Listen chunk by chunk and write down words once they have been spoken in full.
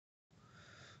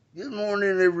Good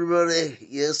morning, everybody.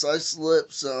 Yes, I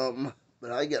slept some,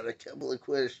 but I got a couple of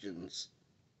questions.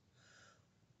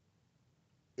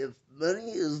 If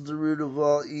money is the root of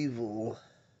all evil,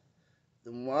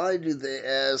 then why do they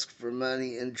ask for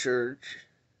money in church?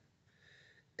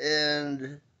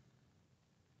 And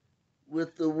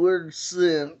with the word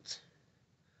sent,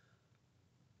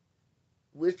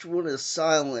 which one is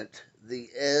silent, the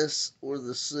S or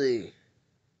the C?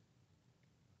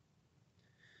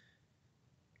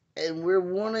 And we're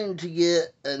wanting to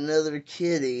get another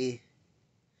kitty,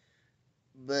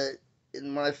 but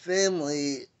in my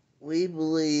family, we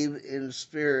believe in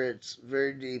spirits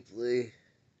very deeply,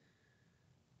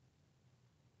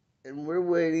 and we're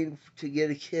waiting to get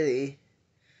a kitty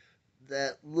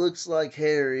that looks like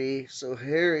Harry so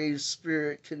Harry's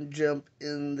spirit can jump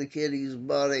in the kitty's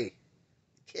body.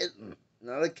 Kitten,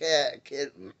 not a cat, a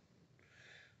kitten.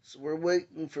 So we're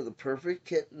waiting for the perfect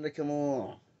kitten to come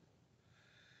along.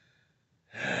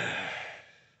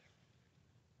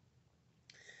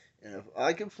 And if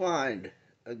I can find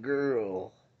a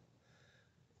girl,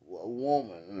 a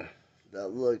woman that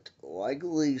looked like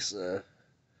Lisa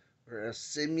or has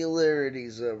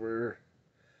similarities of her,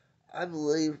 I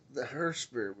believe that her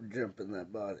spirit would jump in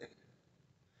that body.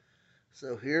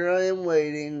 So here I am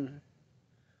waiting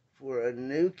for a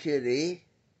new kitty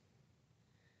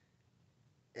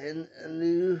and a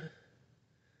new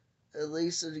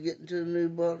Lisa to get into a new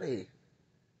body.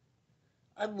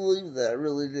 I believe that, I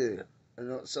really do. I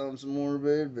know it sounds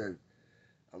morbid, but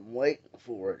I'm waiting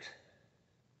for it.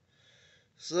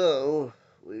 So,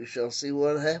 we shall see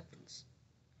what happens.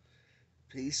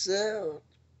 Peace out.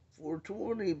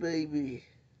 420, baby.